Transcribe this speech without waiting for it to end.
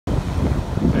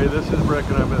Hey, this is Rick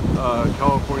and I'm at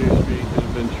California Street in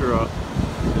Ventura.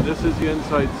 And this is the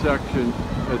inside section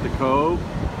at the Cove.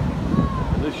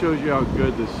 And this shows you how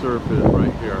good this surf is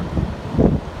right here.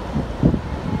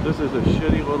 This is a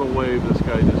shitty little wave this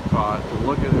guy just caught. And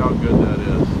look at how good that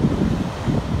is.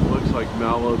 Looks like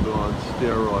Malibu on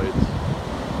steroids.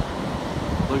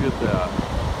 Look at that.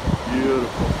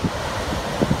 Beautiful.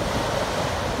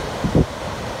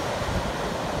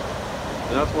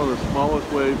 And that's one of the smallest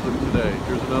waves of today.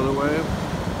 Here's another wave.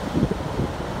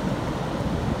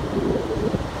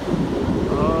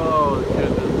 Oh, the kid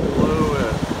just blew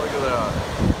it. Look at that.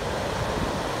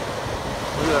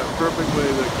 Look at that perfect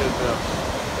wave that kid missed.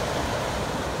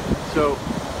 So,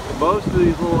 most of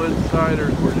these little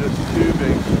insiders were just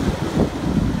tubing.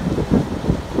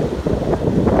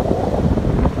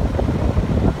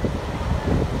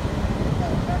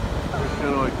 It's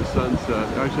kind of like the sunset.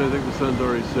 Actually, I think the sun's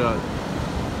already set.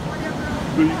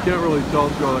 But you can't really tell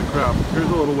through all that crap. Here's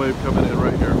a little wave coming in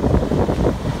right here.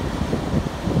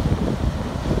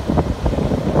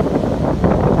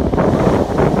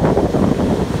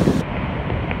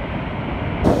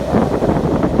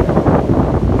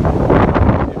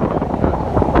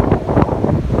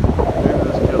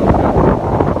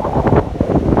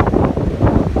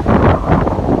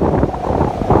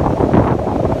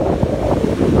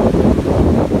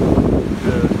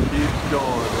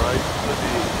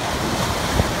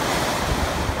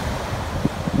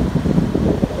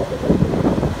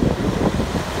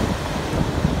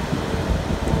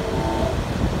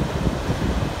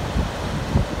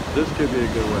 This could be a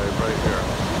good wave right here.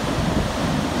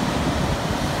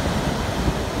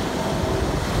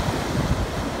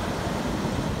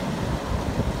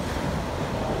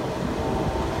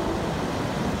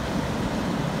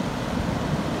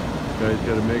 Guys,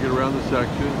 got to make it around the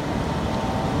section.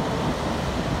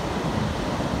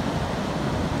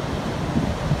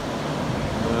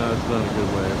 That's not a good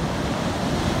wave.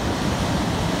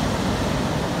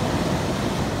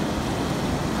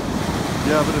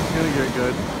 Yeah, but it's gonna get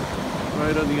good.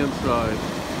 Right on the inside.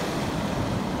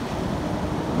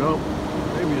 Nope,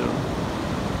 maybe not.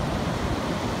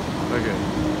 Okay.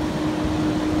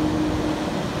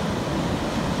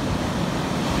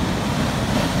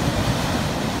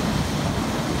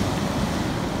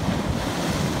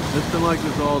 It's been like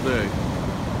this all day.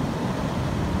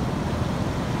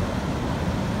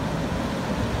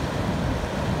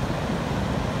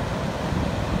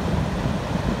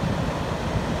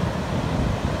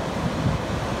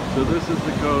 So this is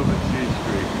the Cove at Sea